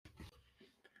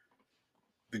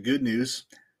The good news,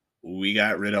 we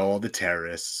got rid of all the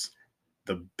terrorists.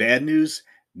 The bad news,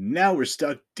 now we're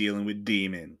stuck dealing with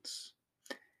demons.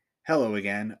 Hello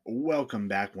again. Welcome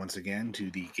back once again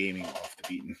to the Gaming Off the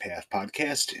Beaten Path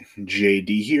podcast.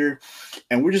 JD here,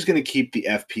 and we're just going to keep the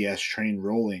FPS train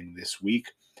rolling this week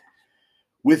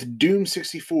with Doom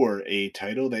 64, a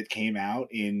title that came out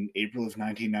in April of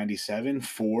 1997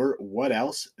 for what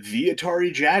else? The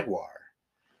Atari Jaguar.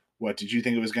 What did you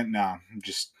think it was going to? Nah, I'm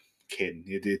just kidding.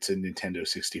 It's a Nintendo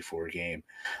 64 game.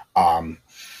 Um,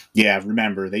 yeah,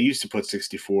 remember they used to put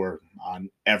 64 on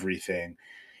everything.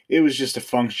 It was just a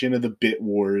function of the bit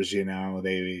wars,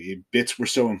 bits were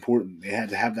so important. They had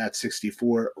to have that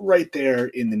 64 right there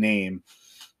in the name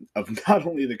of not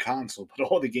only the console but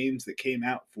all the games that came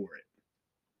out for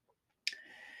it.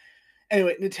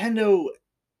 Anyway, Nintendo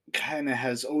kind of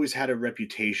has always had a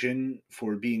reputation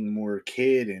for being more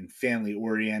kid and family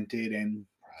oriented, and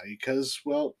probably because,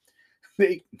 well,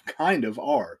 they kind of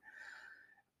are.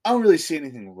 I don't really see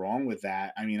anything wrong with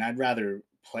that. I mean, I'd rather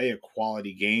play a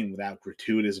quality game without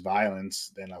gratuitous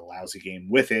violence than a lousy game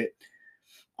with it.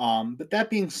 But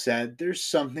that being said, there's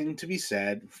something to be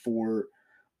said for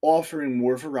offering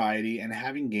more variety and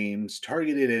having games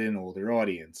targeted at an older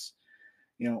audience.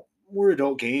 More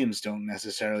adult games don't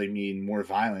necessarily mean more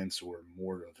violence or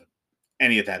more of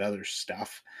any of that other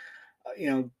stuff. Uh, you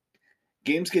know,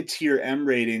 Games get tier M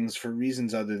ratings for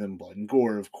reasons other than blood and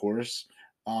gore, of course.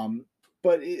 Um,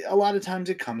 but a lot of times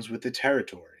it comes with the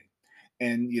territory.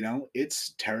 And,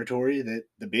 it's territory that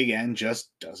the big N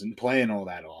just doesn't play in all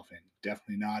that often.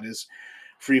 Definitely not as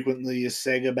frequently as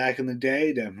Sega back in the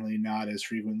day, definitely not as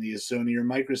frequently as Sony or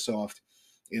Microsoft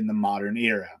in the modern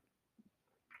era.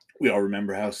 We all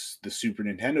remember how the Super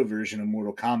Nintendo version of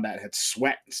Mortal Kombat had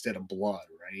sweat instead of blood,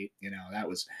 right?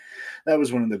 That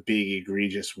was one of the big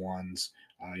egregious ones.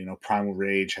 Primal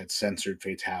Rage had censored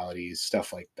fatalities,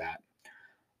 stuff like that.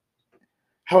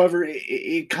 However,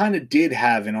 it kind of did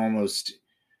have an almost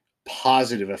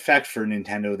positive effect for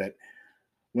Nintendo that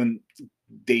when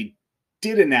they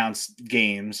did announce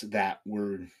games that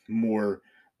were more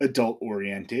adult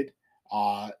oriented,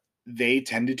 they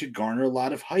tended to garner a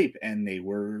lot of hype and they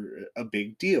were a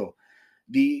big deal.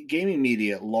 The gaming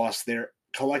media lost their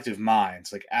collective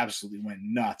minds, like absolutely went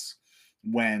nuts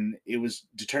when it was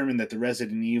determined that the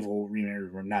Resident Evil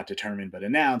remake, or not determined, but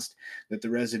announced that the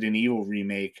Resident Evil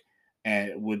remake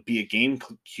would be a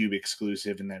GameCube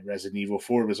exclusive, and that Resident Evil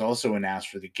 4 was also announced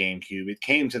for the GameCube. It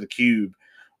came to the Cube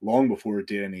long before it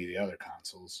did any of the other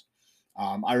consoles.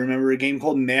 I remember a game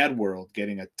called Mad World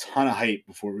getting a ton of hype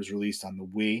before it was released on the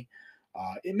Wii.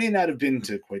 It may not have been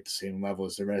to quite the same level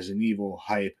as the Resident Evil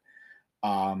hype,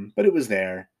 but it was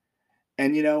there.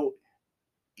 And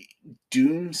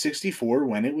Doom 64,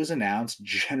 when it was announced,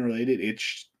 generated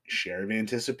its share of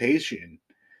anticipation.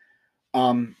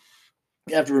 Um,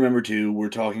 you have to remember, too, we're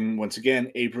talking once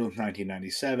again April of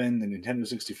 1997. The Nintendo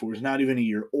 64 is not even a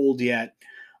year old yet.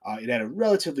 It had a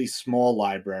relatively small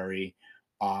library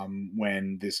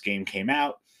when this game came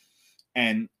out,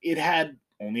 and it had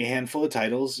only a handful of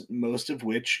titles, most of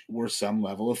which were some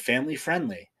level of family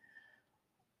friendly.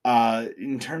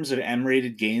 In terms of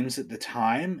M-rated games at the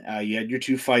time, you had your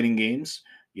two fighting games.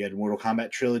 You had Mortal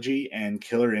Kombat Trilogy and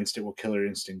Killer Instinct. Well, Killer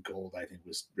Instinct Gold, I think,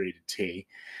 was rated T.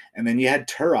 And then you had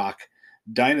Turok,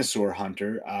 Dinosaur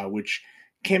Hunter, which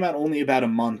came out only about a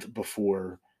month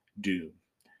before Doom.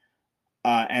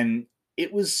 And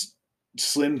it was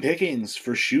slim pickings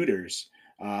for shooters.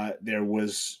 There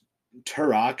was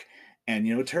Turok, and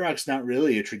Turok's not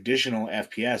really a traditional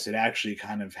FPS. It actually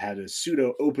kind of had a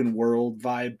pseudo open world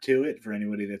vibe to it for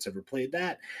anybody that's ever played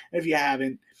that. And if you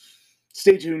haven't,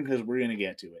 stay tuned because we're going to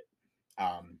get to it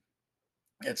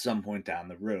at some point down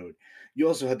the road. You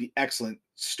also had the excellent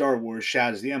Star Wars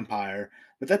Shadows of the Empire,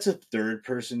 but that's a third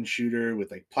person shooter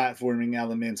with like platforming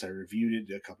elements. I reviewed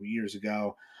it a couple years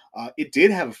ago. It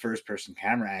did have a first person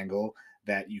camera angle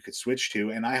that you could switch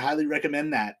to, and I highly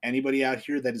recommend that. Anybody out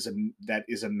here that is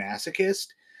a masochist,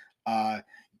 uh,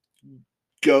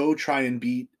 go try and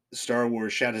beat Star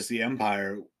Wars Shadows of the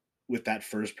Empire with that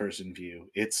first person view.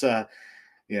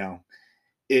 You know,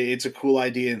 it's a cool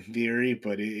idea in theory,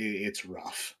 but it's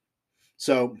rough.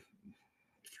 So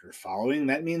if you're following,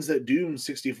 that means that Doom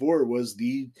 64 was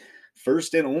the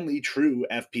first and only true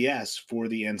FPS for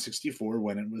the N64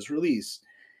 when it was released.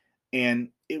 And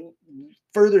it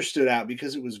further stood out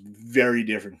because it was very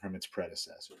different from its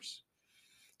predecessors.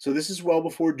 So this is well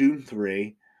before Doom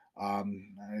 3.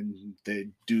 And the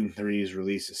Doom 3's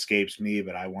release escapes me,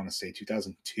 but I want to say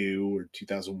 2002 or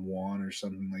 2001 or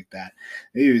something like that.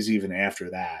 Maybe it was even after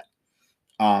that.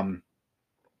 Um,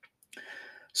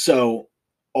 so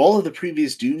All of the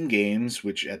previous Doom games,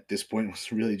 which at this point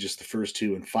was really just the first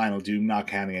two and final Doom, not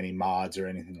counting any mods or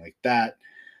anything like that,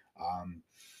 um,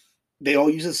 they all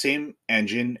use the same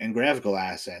engine and graphical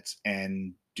assets.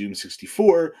 And Doom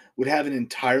 64 would have an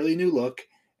entirely new look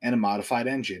and a modified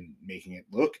engine, making it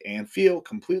look and feel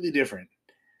completely different.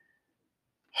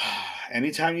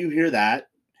 Anytime you hear that,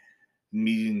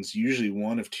 means usually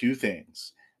one of two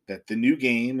things: that the new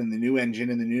game and the new engine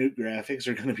and the new graphics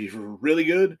are going to be really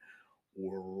good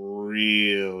or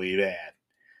really bad.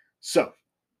 So,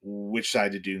 which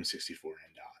side did Doom 64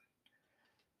 end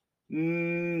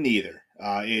on? Neither.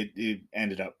 It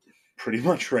ended up pretty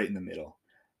much right in the middle.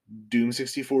 Doom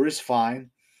 64 is fine.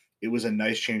 It was a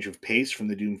nice change of pace from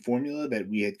the Doom formula that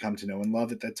we had come to know and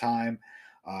love at that time.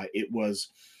 It was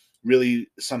really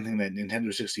something that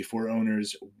Nintendo 64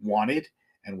 owners wanted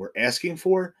and were asking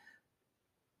for,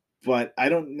 but I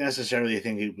don't necessarily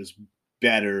think it was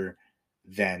better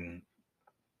than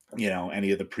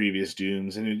any of the previous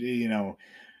Dooms, and it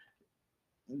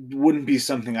wouldn't be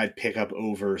something I'd pick up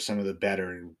over some of the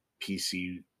better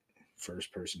PC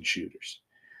first person shooters.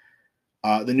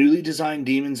 The newly designed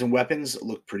demons and weapons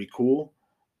look pretty cool,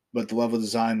 but the level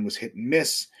design was hit and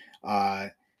miss. Uh,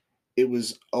 it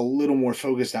was a little more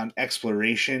focused on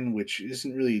exploration, which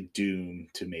isn't really Doom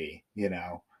to me.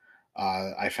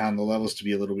 I found the levels to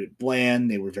be a little bit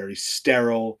bland. They were very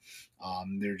sterile.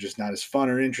 They're just not as fun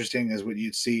or interesting as what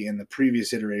you'd see in the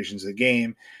previous iterations of the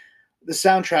game. The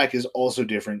soundtrack is also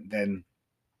different than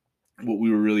what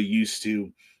we were really used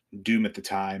to Doom at the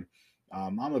time.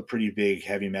 I'm a pretty big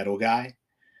heavy metal guy,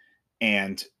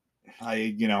 and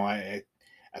I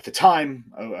at the time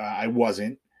I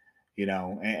wasn't,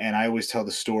 and I always tell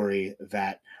the story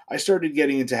that I started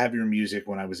getting into heavier music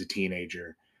when I was a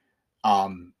teenager.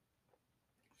 Um,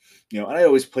 and I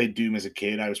always played Doom as a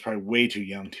kid. I was probably way too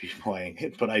young to be playing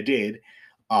it, but I did.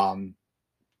 Um,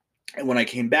 and when I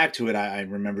came back to it, I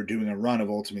remember doing a run of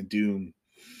Ultimate Doom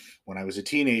when I was a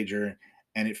teenager,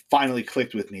 and it finally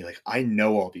clicked with me. Like, I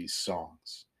know all these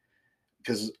songs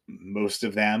because most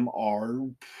of them are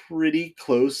pretty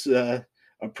close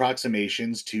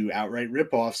approximations to outright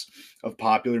ripoffs of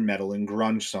popular metal and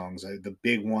grunge songs. The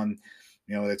big one,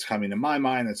 that's coming to my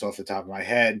mind, that's off the top of my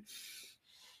head,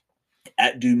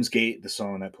 At Doomsgate, the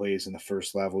song that plays in the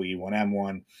first level,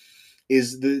 E1M1,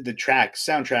 is the track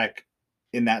soundtrack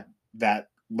in that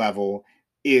level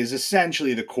is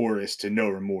essentially the chorus to No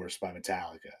Remorse by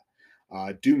Metallica.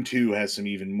 Doom 2 has some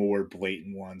even more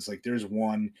blatant ones. Like there's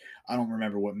one, I don't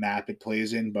remember what map it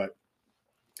plays in, but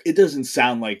it doesn't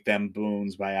sound like Them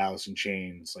Bones by Alice in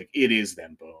Chains. Like it is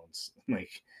Them Bones.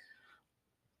 Like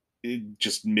it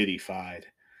just midified.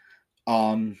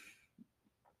 Um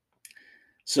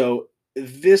so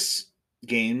this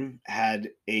game had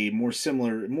a more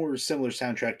similar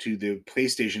soundtrack to the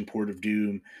PlayStation port of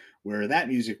Doom, where that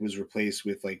music was replaced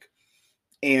with like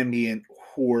ambient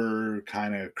horror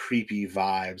kind of creepy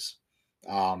vibes.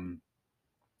 Um,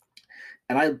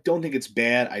 and I don't think it's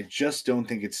bad. I just don't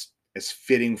think it's as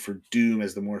fitting for Doom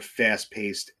as the more fast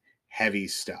paced, heavy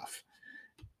stuff.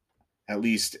 At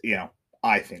least,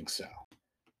 I think so.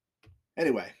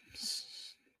 Anyway,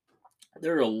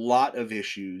 there are a lot of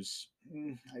issues.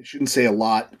 I shouldn't say a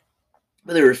lot,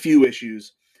 but there are a few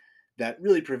issues that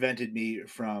really prevented me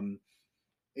from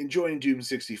enjoying Doom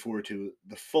 64 to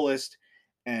the fullest.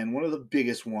 And one of the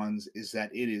biggest ones is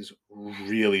that it is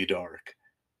really dark.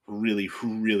 Really,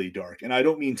 really dark. And I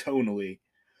don't mean tonally,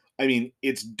 I mean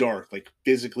it's dark, like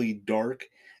physically dark.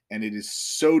 And it is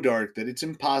so dark that it's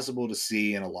impossible to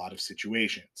see in a lot of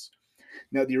situations.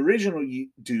 Now, the original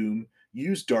Doom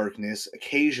used darkness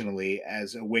occasionally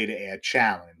as a way to add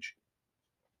challenge.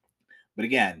 But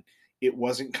again, it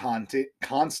wasn't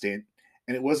constant,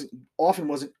 and it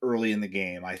wasn't early in the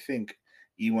game. I think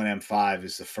E1M5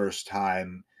 is the first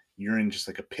time you're in just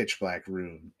like a pitch black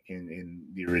room in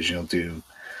the original Doom.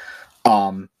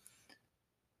 Um,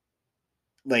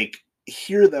 like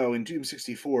here though in Doom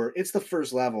 64, it's the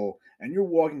first level, and you're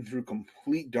walking through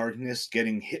complete darkness,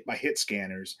 getting hit by hit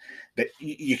scanners that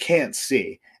you can't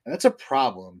see, and that's a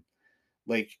problem.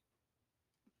 Like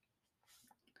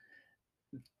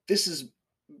this is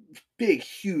big,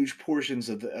 huge portions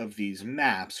of these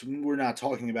maps. We're not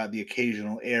talking about the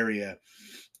occasional area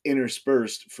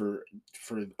interspersed for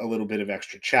a little bit of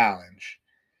extra challenge,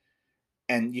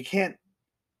 and you can't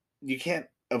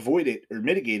avoid it or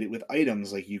mitigate it with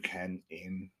items like you can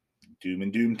in Doom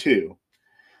and Doom 2.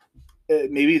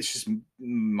 Maybe it's just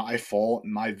my fault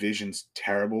and my vision's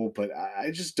terrible, but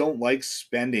I just don't like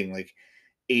spending like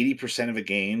 80% of a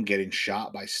game getting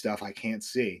shot by stuff I can't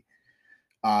see.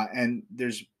 And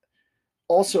there's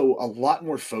Also, a lot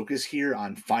more focus here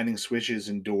on finding switches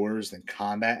and doors than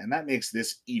combat, and that makes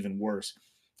this even worse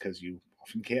because you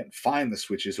often can't find the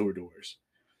switches or doors.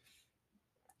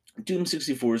 Doom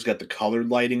 64's got the colored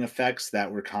lighting effects that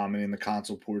were common in the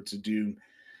console ports of Doom,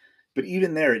 but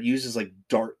even there, it uses like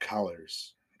dark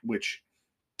colors, which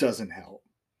doesn't help.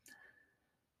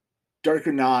 Dark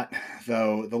or not,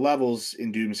 though, the levels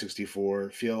in Doom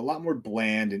 64 feel a lot more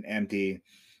bland and empty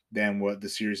than what the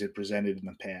series had presented in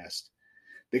the past.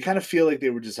 They kind of feel like they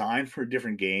were designed for a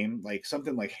different game, like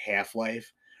something like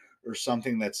Half-Life or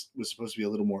something that's was supposed to be a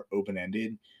little more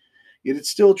open-ended. Yet it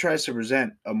still tries to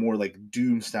present a more like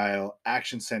Doom style,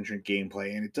 action centric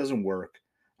gameplay, and it doesn't work.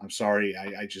 I'm sorry,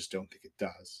 I just don't think it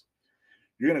does.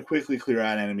 You're going to quickly clear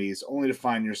out enemies, only to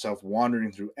find yourself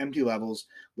wandering through empty levels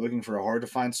looking for a hard to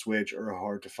find switch or a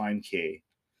hard to find key.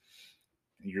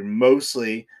 You're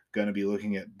mostly going to be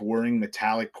looking at boring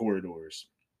metallic corridors.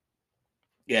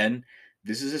 Again,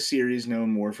 this is a series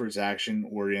known more for its action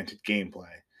oriented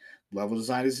gameplay. Level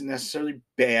design isn't necessarily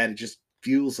bad, it just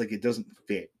feels like it doesn't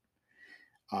fit.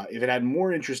 If it had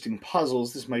more interesting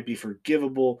puzzles, this might be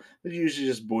forgivable, but it usually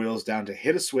just boils down to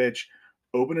hit a switch,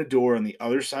 open a door on the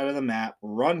other side of the map,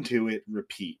 run to it,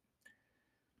 repeat.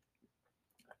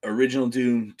 Original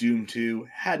Doom, Doom 2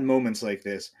 had moments like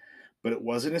this, but it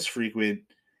wasn't as frequent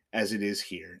as it is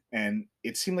here. And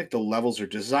it seemed like the levels are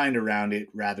designed around it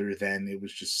rather than it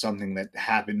was just something that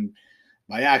happened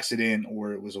by accident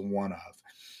or it was a one of.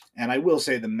 And I will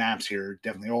say the maps here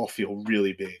definitely all feel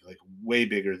really big, like way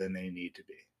bigger than they need to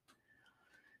be.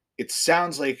 It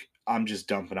sounds like I'm just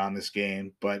dumping on this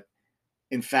game, but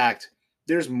in fact,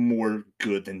 there's more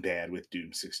good than bad with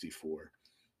Doom 64.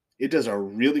 It does a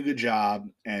really good job,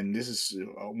 and this is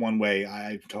one way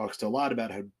I've talked a lot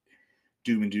about how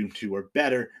Doom and Doom 2 are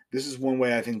better. This is one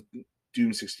way I think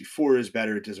Doom 64 is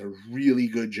better. It does a really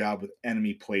good job with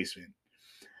enemy placement,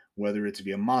 whether it's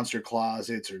via monster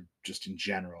closets or just in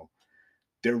general.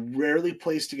 They're rarely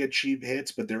placed to get cheap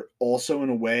hits, but they're also in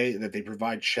a way that they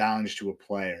provide challenge to a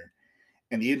player.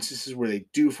 And the instances where they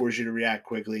do force you to react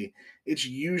quickly, it's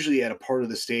usually at a part of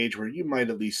the stage where you might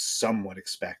at least somewhat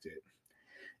expect it.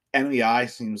 Enemy I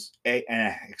seems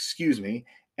excuse me,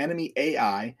 enemy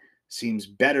AI seems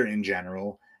better in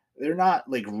general. They're not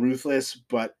like ruthless,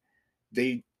 but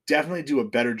they definitely do a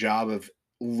better job of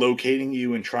locating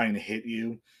you and trying to hit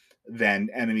you than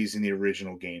enemies in the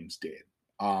original games did.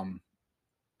 Um,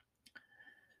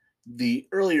 the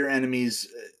earlier enemies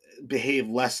behave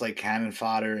less like cannon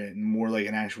fodder and more like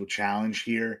an actual challenge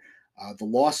here. The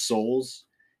Lost Souls,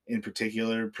 in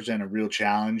particular, present a real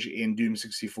challenge in Doom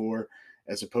 64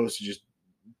 as opposed to just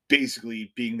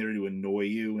basically being there to annoy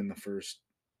you in the first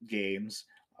games.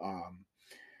 Um,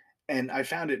 and I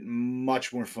found it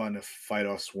much more fun to fight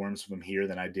off swarms of them here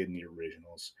than I did in the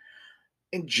originals.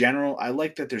 In general, I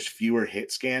like that there's fewer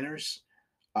hit scanners,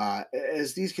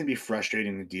 as these can be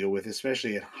frustrating to deal with,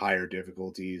 especially at higher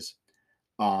difficulties.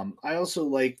 I also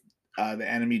like the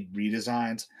enemy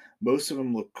redesigns. Most of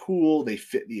them look cool, they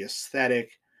fit the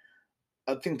aesthetic.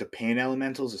 I think the pain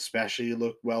elementals especially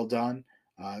look well done.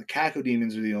 Caco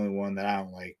demons are the only one that I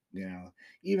don't like.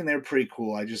 Even they're pretty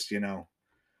cool. I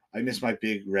miss my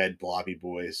big red blobby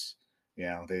boys. They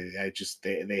have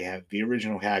the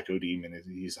original Caco demon.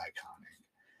 He's iconic.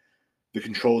 The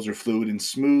controls are fluid and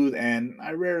smooth, and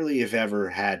I rarely, if ever,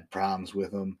 had problems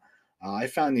with them. I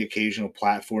found the occasional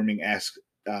platforming esque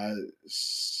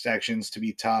sections to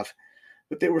be tough,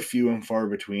 but they were few and far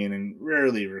between and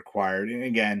rarely required. And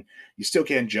again, you still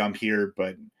can't jump here,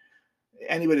 but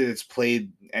anybody that's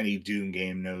played any Doom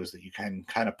game knows that you can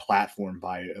kind of platform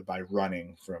by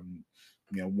running from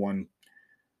one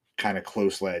kind of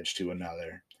close ledge to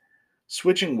another.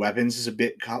 Switching weapons is a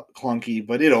bit clunky,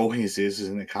 but it always is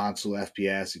in a console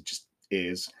FPS. It just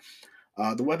is.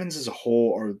 The weapons as a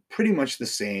whole are pretty much the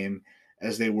same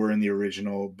as they were in the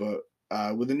original, but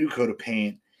with a new coat of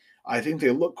paint, I think they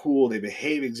look cool. They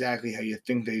behave exactly how you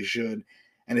think they should.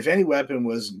 And if any weapon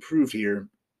was improved here,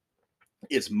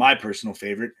 it's my personal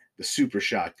favorite, the Super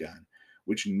Shotgun,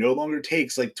 which no longer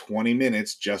takes like 20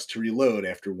 minutes just to reload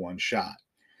after one shot.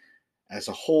 As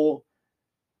a whole,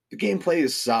 the gameplay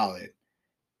is solid,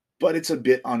 but it's a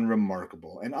bit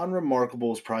unremarkable. And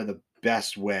unremarkable is probably the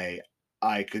best way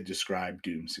I could describe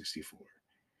Doom 64.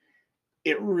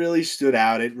 It really stood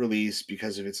out at release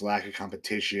because of its lack of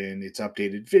competition, its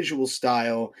updated visual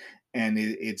style, and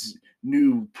its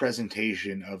new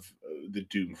presentation of the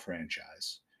Doom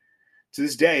franchise. To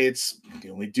this day, it's the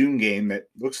only Doom game that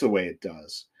looks the way it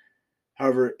does.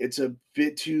 However, it's a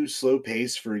bit too slow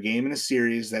paced for a game in a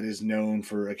series that is known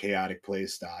for a chaotic play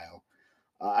style.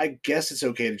 I guess it's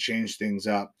okay to change things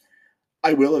up.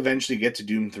 I will eventually get to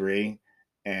Doom 3,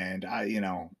 And I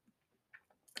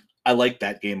like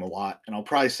that game a lot. And I'll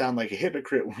probably sound like a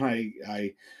hypocrite when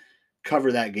I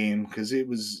cover that game because it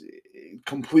was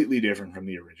completely different from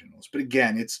the originals. But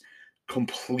again, it's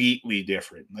completely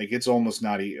different. Like it's almost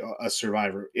not a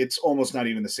survivor. It's almost not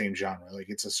even the same genre. Like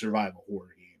it's a survival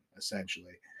horror game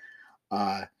essentially.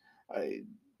 Uh, I,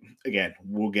 Again,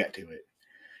 we'll get to it.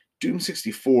 Doom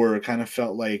 64 kind of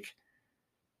felt like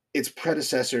its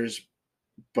predecessors,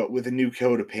 but with a new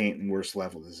coat of paint and worse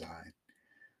level design.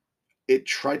 It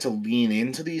tried to lean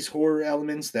into these horror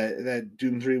elements that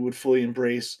Doom 3 would fully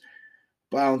embrace,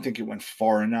 but I don't think it went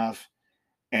far enough.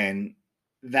 And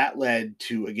that led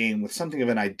to a game with something of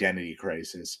an identity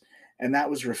crisis, and that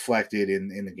was reflected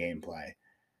in the gameplay.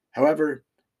 However,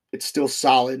 it's still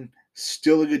solid,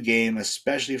 still a good game,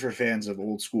 especially for fans of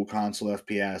old school console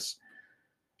FPS.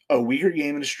 A weaker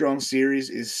game in a strong series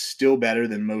is still better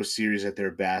than most series at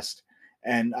their best,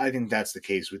 and I think that's the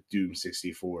case with Doom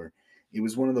 64. It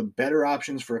was one of the better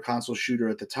options for a console shooter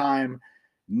at the time.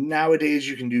 Nowadays,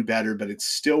 you can do better, but it's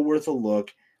still worth a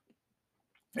look,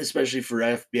 especially for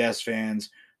FPS fans,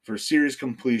 for series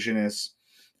completionists,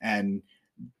 and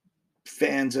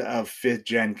fans of fifth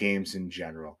gen games in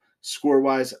general. Score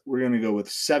wise, we're going to go with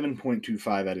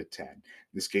 7.25 out of 10.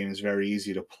 This game is very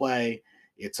easy to play.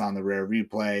 It's on the Rare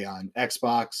Replay on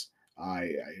Xbox.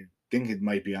 I think it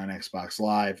might be on Xbox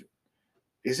Live.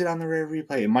 Is it on the Rare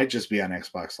Replay? It might just be on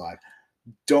Xbox Live.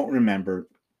 Don't remember,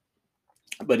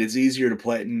 but it's easier to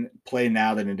play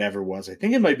now than it ever was. I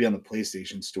think it might be on the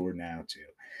PlayStation Store now too.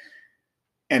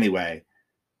 Anyway,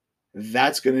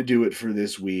 that's going to do it for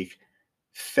this week.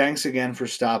 Thanks again for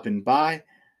stopping by.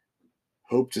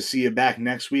 Hope to see you back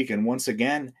next week. And once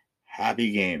again,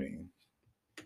 happy gaming.